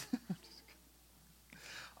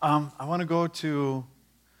I want to go to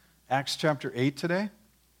Acts chapter 8 today,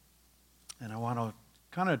 and I want to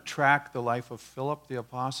kind of track the life of Philip the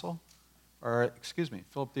apostle,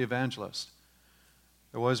 Philip the evangelist.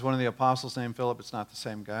 There was one of the apostles named Philip. It's not the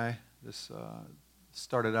same guy. This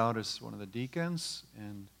started out as one of the deacons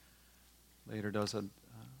and later does a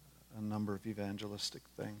number of evangelistic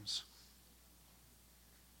things.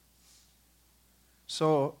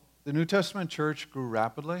 So the New Testament church grew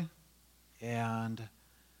rapidly, and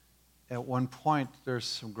at one point there's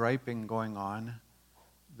some griping going on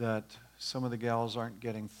that some of the gals aren't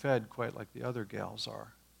getting fed quite like the other gals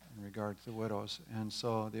are in regard to the widows. And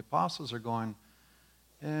so the apostles are going,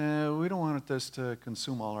 we don't want this to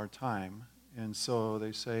consume all our time. And so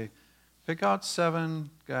they say, pick out 7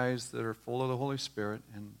 guys that are full of the Holy Spirit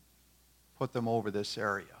and put them over this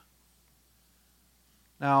area.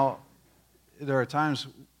 Now, there are times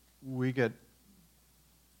we get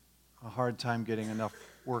a hard time getting enough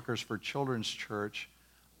workers for children's church.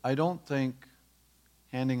 I don't think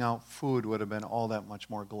handing out food would have been all that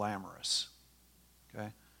much more glamorous. Okay?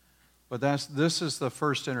 But this is the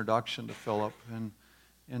first introduction to Philip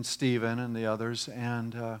and Stephen and the others,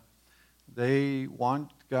 and they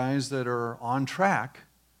want guys that are on track,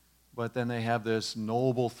 but then they have this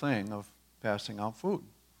noble thing of passing out food.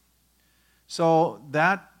 So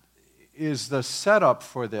that is the setup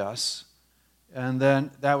for this. And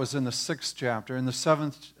then that was in the 6th chapter. In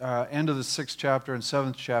the end of the 6th chapter and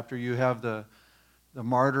 7th chapter, you have the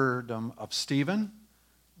martyrdom of Stephen,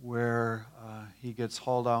 where he gets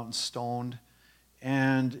hauled out and stoned.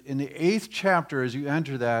 And in the 8th chapter, as you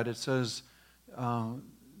enter that, it says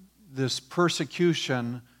this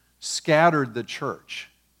persecution scattered the church.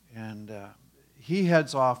 And he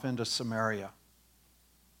heads off into Samaria.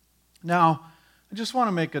 Now, I just want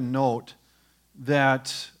to make a note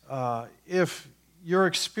that if your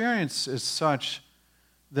experience is such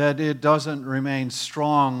that it doesn't remain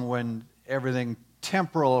strong when everything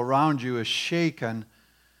temporal around you is shaken,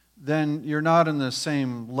 then you're not in the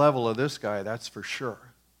same level of this guy, that's for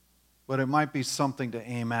sure. But it might be something to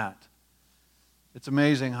aim at. It's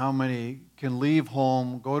amazing how many can leave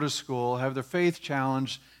home, go to school, have their faith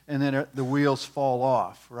challenged, and then the wheels fall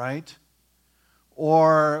off, right?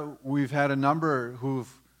 Or we've had a number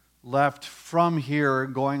who've left from here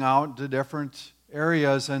going out to different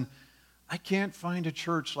areas, and I can't find a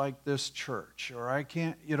church like this church, or I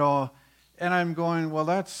can't, and I'm going, well,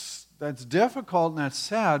 that's difficult and that's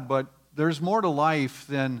sad, but there's more to life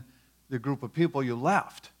than the group of people you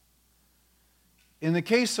left. In the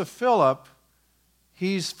case of Philip,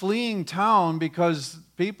 he's fleeing town because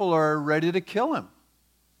people are ready to kill him.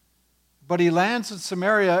 But he lands in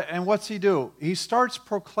Samaria, and what's he do? He starts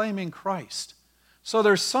proclaiming Christ. So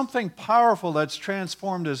there's something powerful that's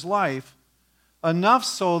transformed his life, enough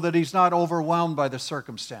so that he's not overwhelmed by the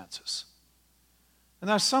circumstances. And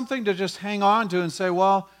that's something to just hang on to and say,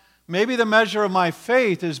 well, maybe the measure of my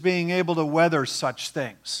faith is being able to weather such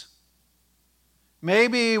things.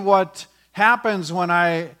 Maybe what happens when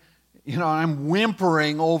I'm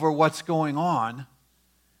whimpering over what's going on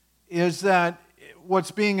is that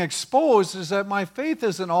what's being exposed is that my faith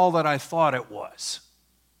isn't all that I thought it was.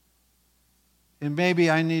 And maybe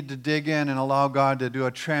I need to dig in and allow God to do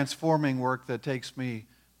a transforming work that takes me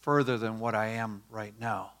further than what I am right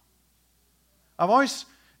now.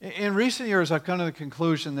 In recent years, I've come to the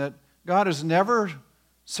conclusion that God is never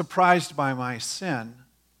surprised by my sin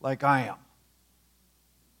like I am.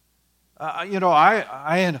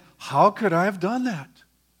 How could I have done that?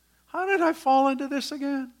 How did I fall into this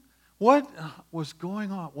again? What was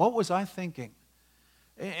going on? What was I thinking?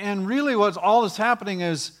 And really what's all that's happening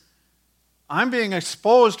is I'm being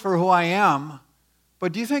exposed for who I am,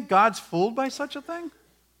 but do you think God's fooled by such a thing?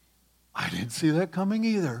 I didn't see that coming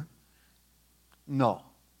either. No.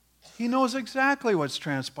 He knows exactly what's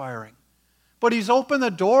transpiring. But He's opened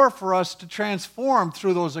the door for us to transform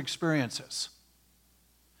through those experiences.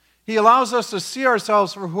 He allows us to see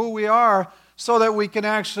ourselves for who we are so that we can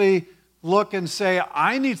actually look and say,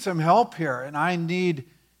 I need some help here, and I need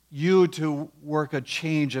you to work a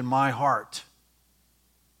change in my heart.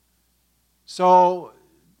 So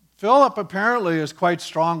Philip apparently is quite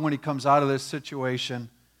strong when he comes out of this situation.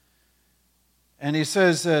 And he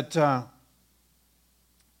says that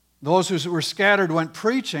those who were scattered went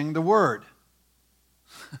preaching the word.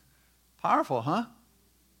 Powerful, huh?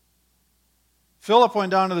 Philip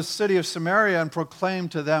went down to the city of Samaria and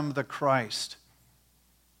proclaimed to them the Christ.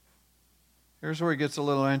 Here's where it gets a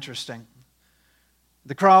little interesting.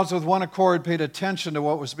 The crowds with one accord paid attention to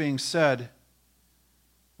what was being said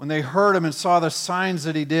when they heard him and saw the signs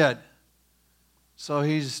that he did. So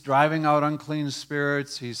he's driving out unclean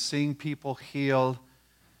spirits. He's seeing people healed.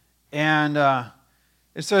 And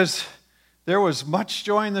it says, there was much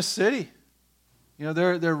joy in the city.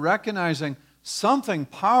 They're recognizing something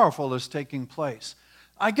powerful is taking place.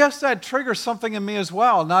 I guess that triggers something in me as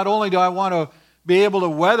well. Not only do I want to be able to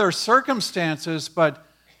weather circumstances, but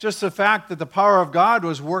just the fact that the power of God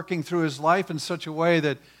was working through his life in such a way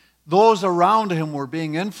that those around him were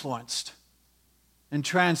being influenced and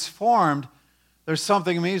transformed. There's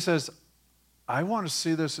something in me that says, I want to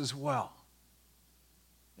see this as well.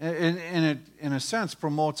 And it, in a sense,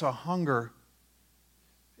 promotes a hunger.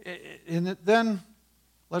 And then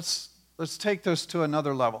let's take this to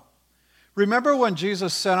another level. Remember when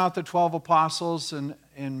Jesus sent out the 12 apostles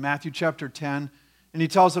in Matthew chapter 10, and he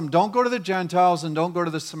tells them, don't go to the Gentiles and don't go to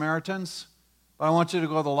the Samaritans, but I want you to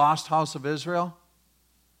go to the lost house of Israel?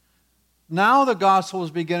 Now the gospel is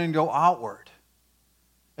beginning to go outward.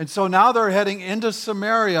 And so now they're heading into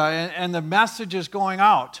Samaria, and the message is going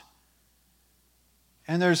out.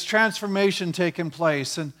 And there's transformation taking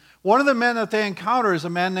place. And one of the men that they encounter is a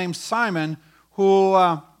man named Simon,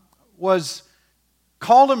 who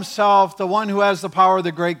called himself the one who has the power of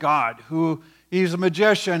the great God, who he's a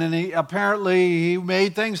magician, and he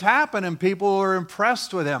made things happen, and people were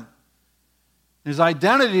impressed with him. His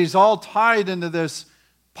identity is all tied into this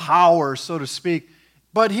power, so to speak.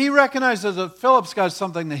 But he recognizes that Philip's got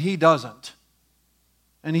something that he doesn't.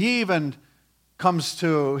 And he even comes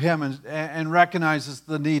to him and recognizes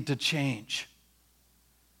the need to change.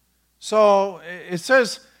 So it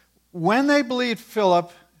says, when they believed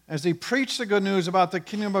Philip, as he preached the good news about the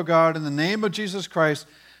kingdom of God in the name of Jesus Christ,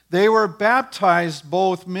 they were baptized,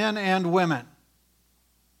 both men and women.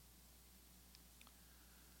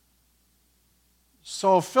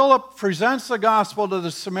 So Philip presents the gospel to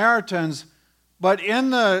the Samaritans, but in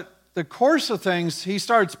the course of things, he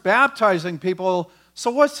starts baptizing people. So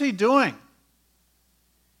what's he doing?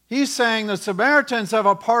 He's saying the Samaritans have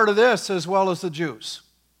a part of this as well as the Jews.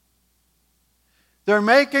 They're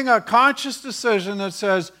making a conscious decision that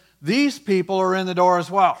says these people are in the door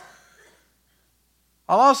as well.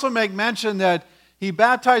 I'll also make mention that he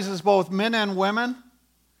baptizes both men and women.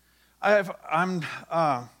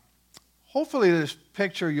 Hopefully this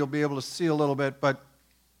picture you'll be able to see a little bit, but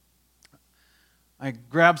I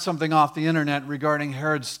grabbed something off the internet regarding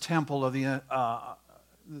Herod's temple of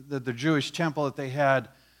the Jewish temple that they had.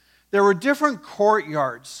 There were different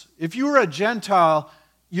courtyards. If you were a Gentile,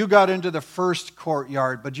 you got into the first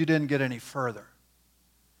courtyard, but you didn't get any further.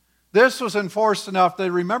 This was enforced enough that,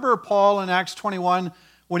 remember Paul in Acts 21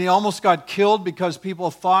 when he almost got killed because people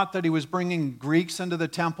thought that he was bringing Greeks into the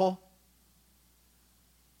temple?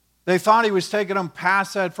 They thought he was taking them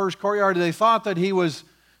past that first courtyard. They thought that he was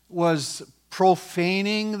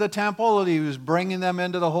profaning the temple, that he was bringing them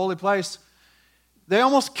into the holy place. They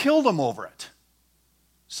almost killed him over it.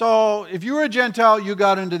 So if you were a Gentile, you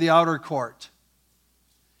got into the outer court.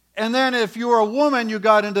 And then if you were a woman, you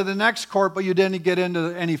got into the next court, but you didn't get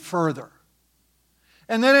into any further.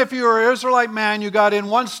 And then if you were an Israelite man, you got in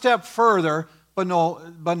one step further, but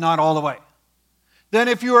not all the way. Then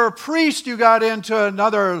if you were a priest, you got into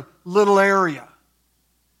another little area.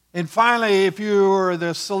 And finally, if you were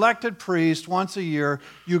the selected priest once a year,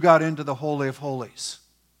 you got into the Holy of Holies.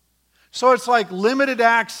 So it's like limited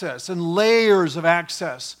access and layers of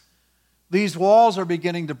access. These walls are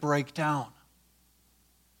beginning to break down.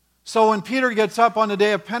 So when Peter gets up on the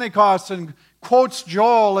day of Pentecost and quotes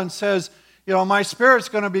Joel and says, my Spirit's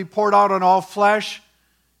going to be poured out on all flesh.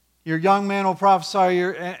 Your young men will prophesy,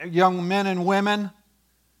 your young men and women.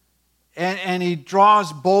 And he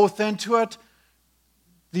draws both into it.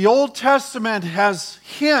 The Old Testament has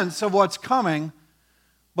hints of what's coming,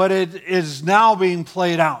 but it is now being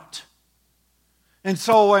played out. And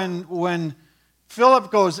so when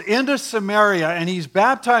Philip goes into Samaria and he's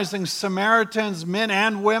baptizing Samaritans, men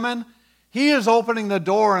and women, he is opening the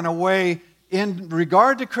door in a way in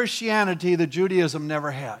regard to Christianity that Judaism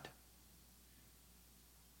never had.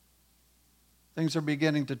 Things are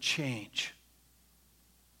beginning to change.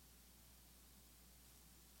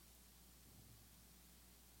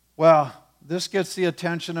 Well, this gets the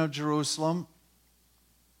attention of Jerusalem,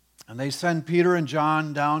 and they send Peter and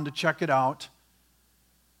John down to check it out.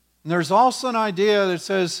 And there's also an idea that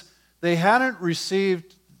says they hadn't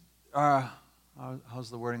received,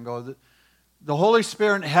 how's the wording go? The Holy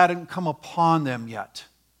Spirit hadn't come upon them yet.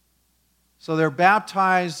 So they're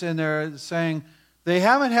baptized and they're saying they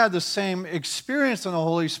haven't had the same experience in the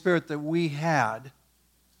Holy Spirit that we had.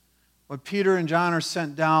 But Peter and John are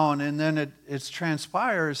sent down, and then it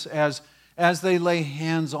transpires as they lay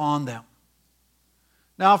hands on them.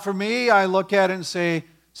 Now for me, I look at it and say,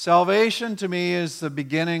 salvation to me is the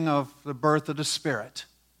beginning of the birth of the Spirit.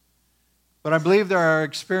 But I believe there are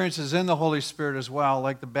experiences in the Holy Spirit as well,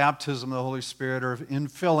 like the baptism of the Holy Spirit or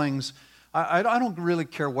infillings. I don't really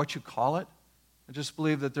care what you call it. I just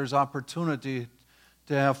believe that there's opportunity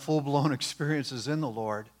to have full-blown experiences in the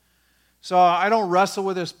Lord. So I don't wrestle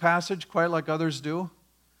with this passage quite like others do,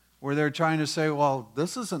 where they're trying to say, well,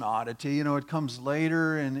 this is an oddity, it comes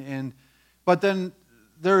later. But then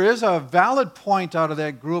there is a valid point out of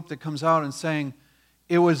that group that comes out and saying,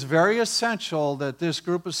 it was very essential that this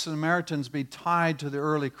group of Samaritans be tied to the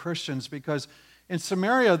early Christians, because in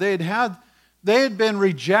Samaria they had been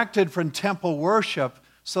rejected from temple worship,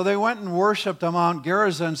 so they went and worshipped on Mount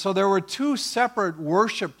Gerizim. So there were two separate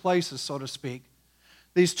worship places, so to speak.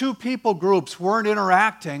 These two people groups weren't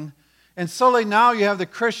interacting, and suddenly now you have the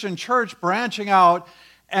Christian church branching out,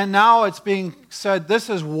 and now it's being said this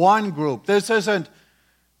is one group. This isn't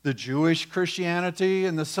the Jewish Christianity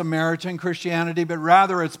and the Samaritan Christianity, but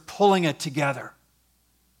rather it's pulling it together.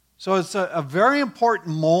 So it's a very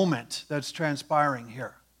important moment that's transpiring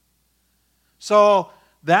here. So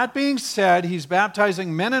that being said, he's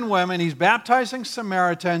baptizing men and women. He's baptizing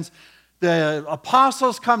Samaritans. The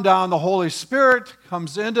apostles come down. The Holy Spirit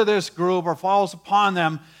comes into this group or falls upon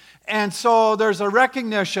them. And so there's a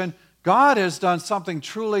recognition God has done something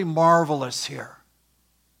truly marvelous here.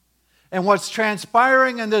 And what's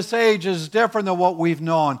transpiring in this age is different than what we've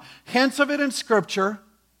known. Hints of it in Scripture,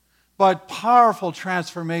 but powerful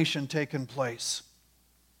transformation taking place.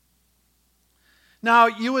 Now,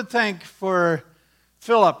 you would think for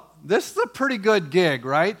Philip, this is a pretty good gig,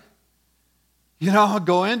 right?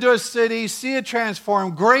 Go into a city, see it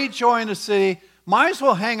transform, great joy in the city, might as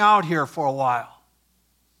well hang out here for a while.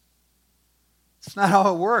 It's not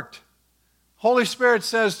how it worked. Holy Spirit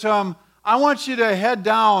says to him, I want you to head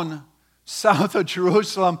down south of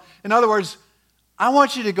Jerusalem. In other words, I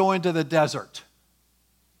want you to go into the desert.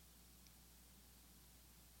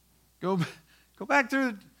 Go back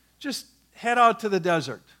through, just head out to the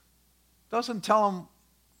desert. Doesn't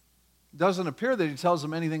appear that he tells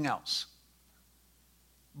him anything else.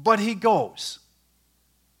 But he goes.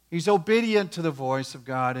 He's obedient to the voice of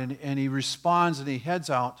God, and he responds, and he heads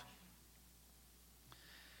out.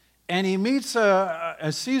 And he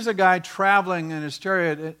sees a guy traveling in his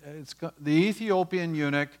chariot. It's the Ethiopian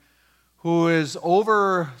eunuch who is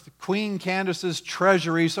over Queen Candace's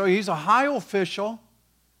treasury. So he's a high official.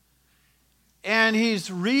 And he's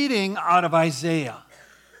reading out of Isaiah.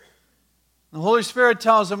 The Holy Spirit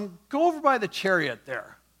tells him, go over by the chariot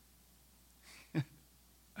there.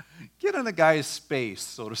 Get in the guy's space,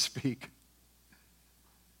 so to speak.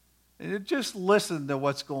 And just listen to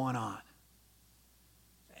what's going on.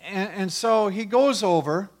 And so he goes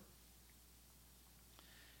over,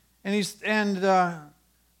 and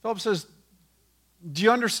Philip says, do you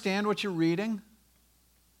understand what you're reading?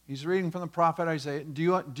 He's reading from the prophet Isaiah. Do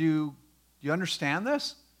you understand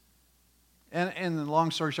this? And the long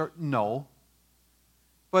story short, no.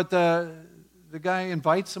 But the guy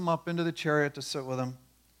invites him up into the chariot to sit with him.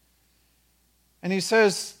 And he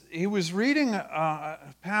says, he was reading a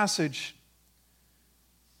passage,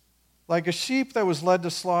 like a sheep that was led to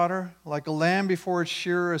slaughter, like a lamb before its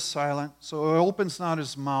shearer is silent, so it opens not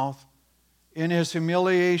his mouth. In his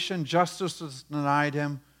humiliation, justice was denied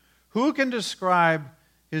him. Who can describe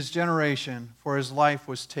his generation? For his life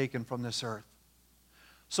was taken from this earth.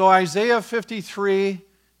 So Isaiah 53, if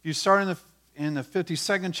you start in the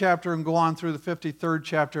 52nd chapter and go on through the 53rd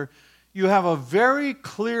chapter, you have a very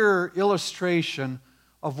clear illustration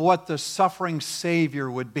of what the suffering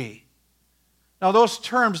Savior would be. Now, those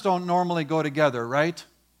terms don't normally go together, right?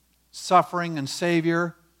 Suffering and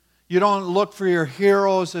Savior. You don't look for your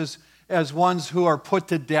heroes as ones who are put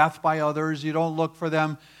to death by others. You don't look for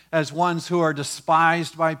them as ones who are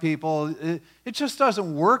despised by people. It just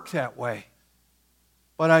doesn't work that way.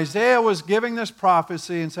 But Isaiah was giving this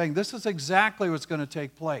prophecy and saying, this is exactly what's going to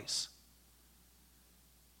take place.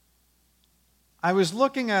 I was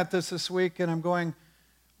looking at this week, and I'm going,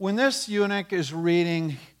 when this eunuch is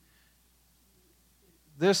reading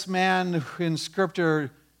this man in Scripture,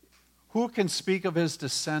 who can speak of his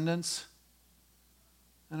descendants?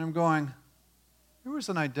 And I'm going, there was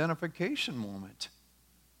an identification moment.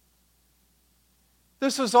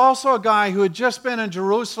 This is also a guy who had just been in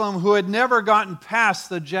Jerusalem who had never gotten past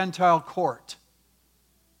the Gentile court.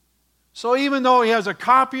 So even though he has a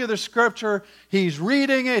copy of the Scripture, he's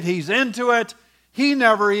reading it, he's into it, he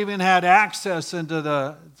never even had access into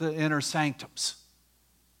the inner sanctums.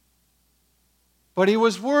 But he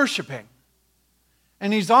was worshiping.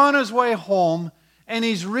 And he's on his way home, and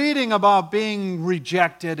he's reading about being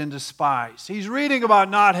rejected and despised. He's reading about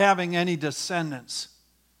not having any descendants.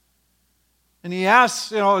 And he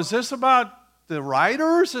asks, is this about the writer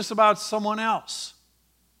or is this about someone else?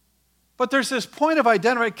 But there's this point of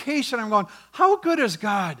identification. I'm going, how good is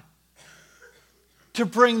God to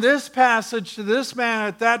bring this passage to this man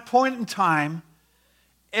at that point in time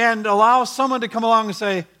and allow someone to come along and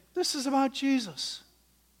say, this is about Jesus,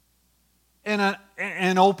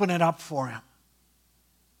 and open it up for him.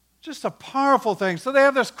 Just a powerful thing. So they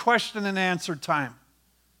have this question and answer time.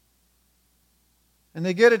 And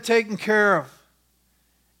they get it taken care of.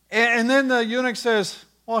 And then the eunuch says,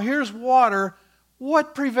 well, here's water.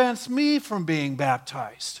 What prevents me from being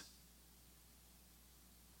baptized?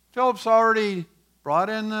 Philip's already brought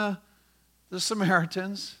in the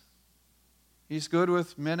Samaritans. He's good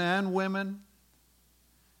with men and women.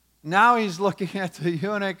 Now he's looking at the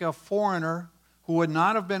eunuch, a foreigner who would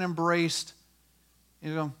not have been embraced.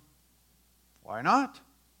 He's going, why not?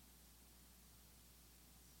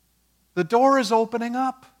 The door is opening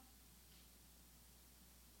up.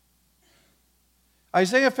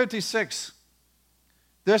 Isaiah 56.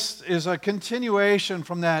 This is a continuation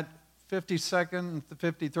from that 52nd, the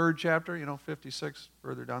 53rd chapter, 56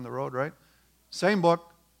 further down the road, right? Same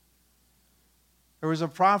book. There was a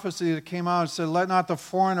prophecy that came out and said, let not the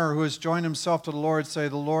foreigner who has joined himself to the Lord say,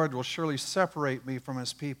 the Lord will surely separate me from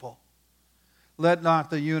his people. Let not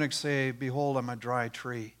the eunuch say, behold, I'm a dry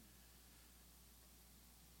tree.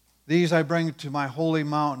 These I bring to my holy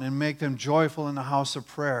mountain and make them joyful in the house of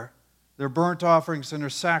prayer. Their burnt offerings and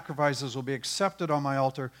their sacrifices will be accepted on my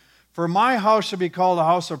altar. For my house shall be called a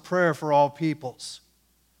house of prayer for all peoples.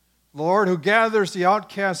 The Lord who gathers the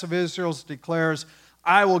outcasts of Israel declares,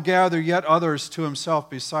 I will gather yet others to himself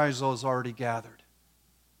besides those already gathered.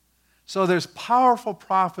 So this powerful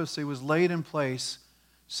prophecy was laid in place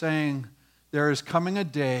saying there is coming a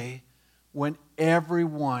day when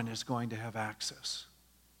everyone is going to have access.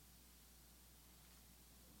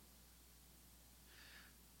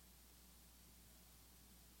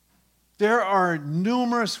 There are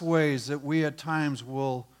numerous ways that we at times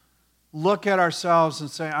will look at ourselves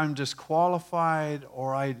and say, I'm disqualified,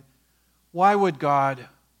 or why would God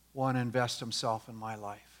want to invest himself in my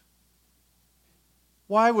life?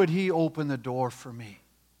 Why would he open the door for me?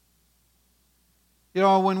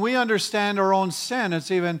 When we understand our own sin,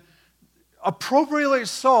 it's even appropriately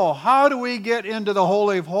so. How do we get into the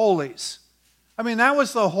Holy of Holies? I mean, that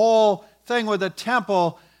was the whole thing with the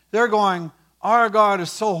temple. They're going, our God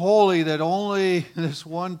is so holy that only this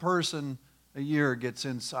one person a year gets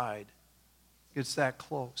inside, gets that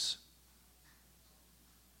close.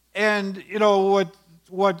 And,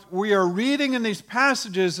 what we are reading in these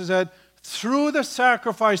passages is that through the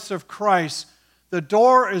sacrifice of Christ, the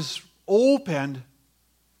door is opened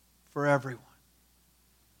for everyone.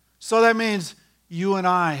 So that means you and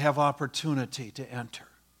I have opportunity to enter.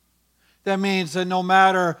 That means that no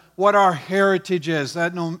matter what our heritage is,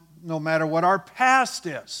 that no matter what our past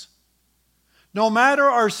is, no matter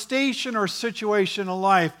our station or situation in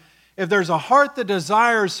life, if there's a heart that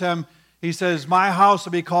desires him, he says, my house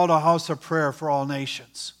will be called a house of prayer for all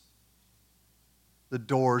nations. The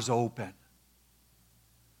door's open.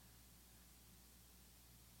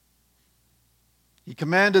 He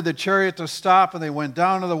commanded the chariot to stop, and they went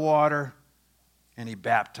down to the water, and he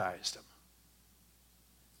baptized them.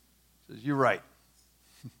 He says, you're right.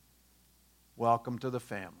 Welcome to the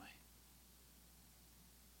family.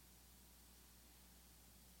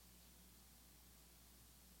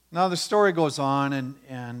 Now the story goes on,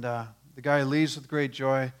 and the guy leaves with great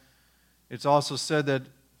joy. It's also said that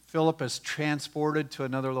Philip is transported to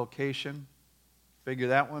another location. Figure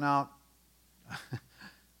that one out.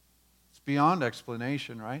 It's beyond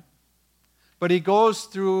explanation, right? But he goes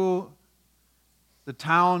through the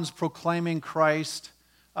towns proclaiming Christ.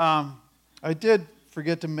 I did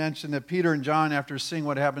forget to mention that Peter and John, after seeing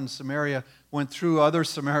what happened in Samaria, went through other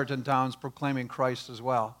Samaritan towns proclaiming Christ as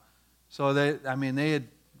well. So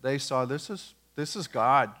they saw this is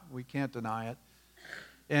God. We can't deny it.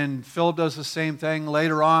 And Philip does the same thing.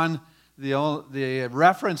 Later on, the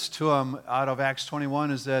reference to him out of Acts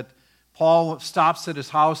 21 is that Paul stops at his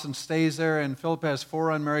house and stays there, and Philip has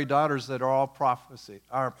 4 unmarried daughters that are all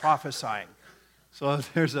prophesying. So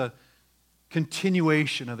there's a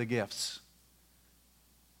continuation of the gifts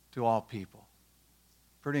to all people.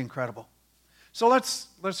 Pretty incredible. So let's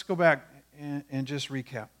go back and just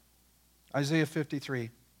recap. Isaiah 53.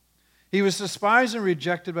 He was despised and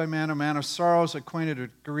rejected by men, a man of sorrows, acquainted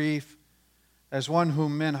with grief. As one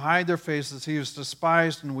whom men hide their faces, he was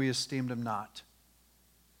despised, and we esteemed him not.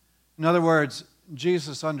 In other words,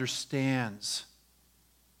 Jesus understands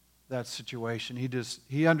that situation.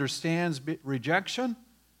 He understands rejection.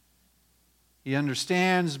 He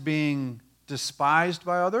understands being despised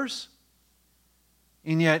by others.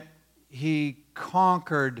 And yet, He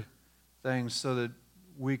conquered things so that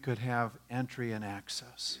we could have entry and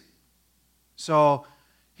access. So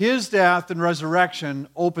His death and resurrection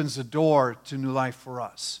opens the door to new life for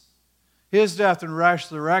us. His death and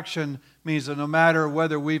resurrection means that no matter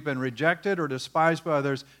whether we've been rejected or despised by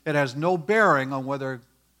others, it has no bearing on whether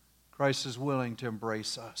Christ is willing to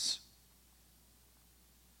embrace us.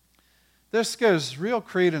 This gives real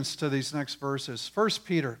credence to these next verses. 1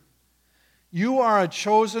 Peter, you are a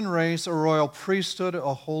chosen race, a royal priesthood,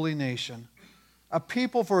 a holy nation, a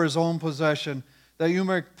people for His own possession, that you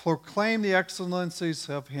may proclaim the excellencies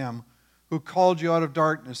of Him who called you out of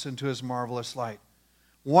darkness into His marvelous light.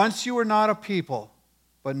 Once you were not a people,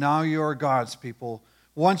 but now you are God's people.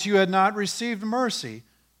 Once you had not received mercy,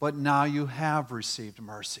 but now you have received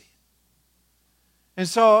mercy. And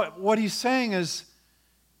so what he's saying is,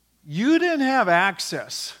 you didn't have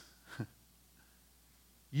access.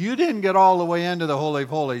 You didn't get all the way into the Holy of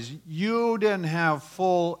Holies. You didn't have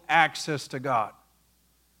full access to God.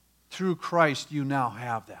 Through Christ, you now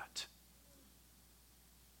have that.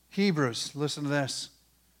 Hebrews, listen to this.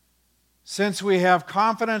 Since we have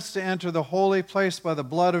confidence to enter the holy place by the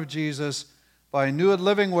blood of Jesus, by a new and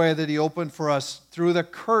living way that He opened for us through the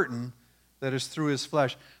curtain that is through His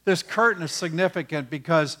flesh. This curtain is significant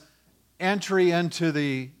because entry into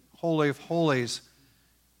the Holy of Holies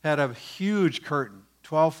had a huge curtain,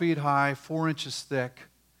 12 feet high, 4 inches thick,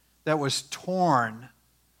 that was torn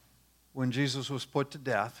when Jesus was put to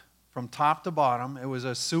death from top to bottom. It was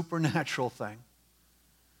a supernatural thing.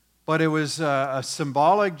 But it was a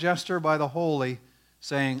symbolic gesture by the holy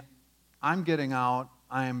saying, I'm getting out,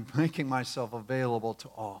 I am making myself available to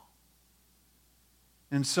all.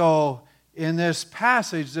 And so in this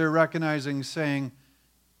passage, they're recognizing, saying,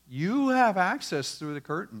 you have access through the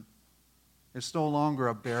curtain. It's no longer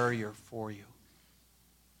a barrier for you.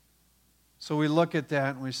 So we look at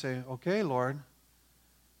that and we say, okay, Lord,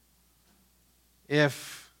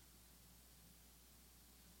 if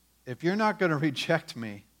you're not going to reject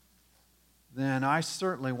me, then I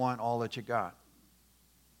certainly want all that you got.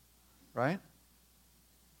 Right?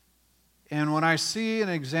 And when I see an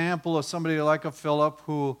example of somebody like a Philip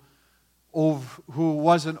who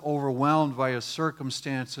wasn't overwhelmed by his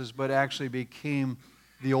circumstances, but actually became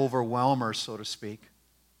the overwhelmer, so to speak,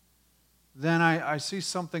 then I see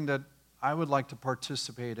something that I would like to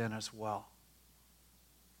participate in as well.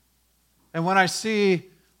 And when I see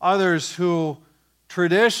others who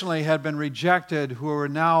traditionally had been rejected, who are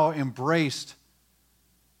now embraced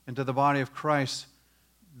into the body of Christ,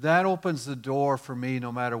 that opens the door for me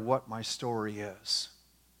no matter what my story is.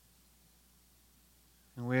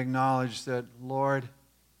 And we acknowledge that, Lord,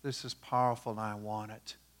 this is powerful and I want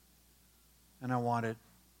it. And I want it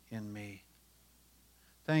in me.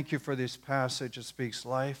 Thank you for this passage that speaks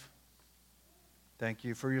life. Thank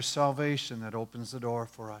you for your salvation that opens the door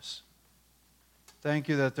for us. Thank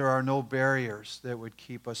you that there are no barriers that would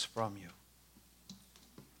keep us from you.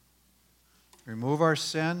 Remove our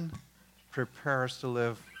sin, prepare us to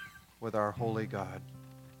live with our holy God.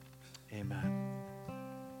 Amen.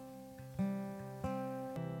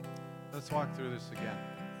 Let's walk through this again.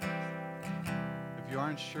 If you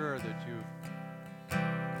aren't sure that you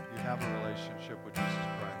have a relationship with Jesus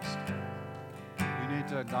Christ, you need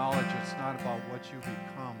to acknowledge it's not about what you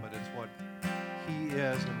become, but it's what He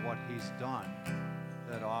is and what He's done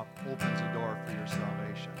that opens the door for your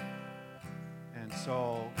salvation. And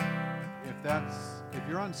so, if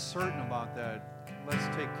you're uncertain about that, let's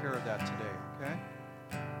take care of that today, okay?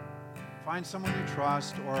 Find someone you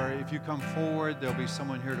trust, or if you come forward, there'll be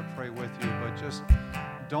someone here to pray with you. But just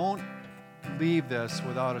don't leave this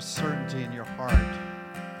without a certainty in your heart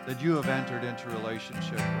that you have entered into a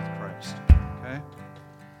relationship with Christ, okay?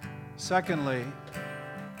 Secondly,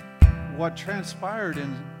 what transpired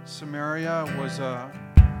in Samaria was,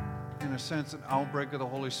 in a sense, an outbreak of the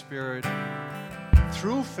Holy Spirit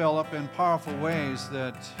through Philip in powerful ways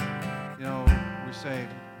that, we say,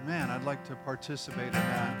 man, I'd like to participate in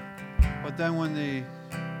that. But then when the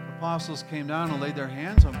apostles came down and laid their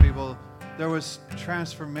hands on people, there was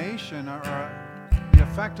transformation, or the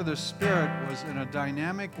effect of the Spirit was in a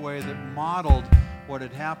dynamic way that modeled what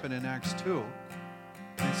had happened in Acts 2.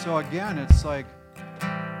 And so again, it's like,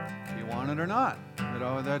 you want it or not.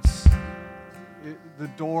 The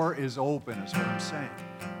door is open, is what I'm saying.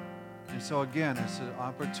 And so again, it's an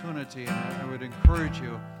opportunity, and I would encourage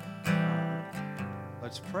you,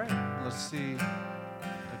 let's pray. Let's see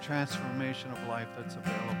the transformation of life that's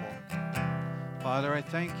available. Father, I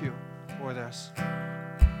thank you for this.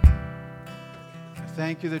 I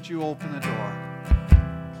thank you that you open the door.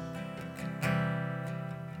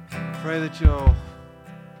 I pray that you'll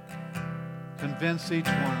Convince each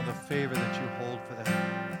one of the favor that you hold for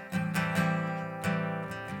them.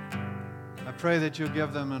 I pray that you'll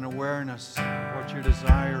give them an awareness of what your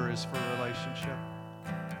desire is for a relationship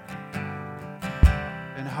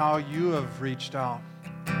and how you have reached out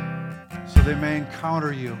so they may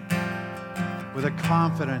encounter you with a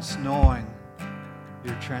confidence knowing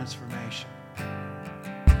your transformation.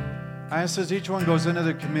 I ask as each one goes into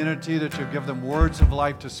the community that you'll give them words of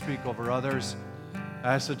life to speak over others.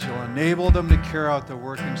 I ask that you'll enable them to carry out the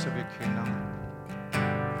workings of your kingdom.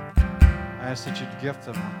 I ask that you'd gift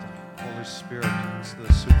them with the Holy Spirit into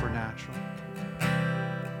the supernatural.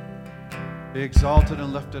 Be exalted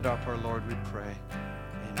and lifted up, our Lord, we pray.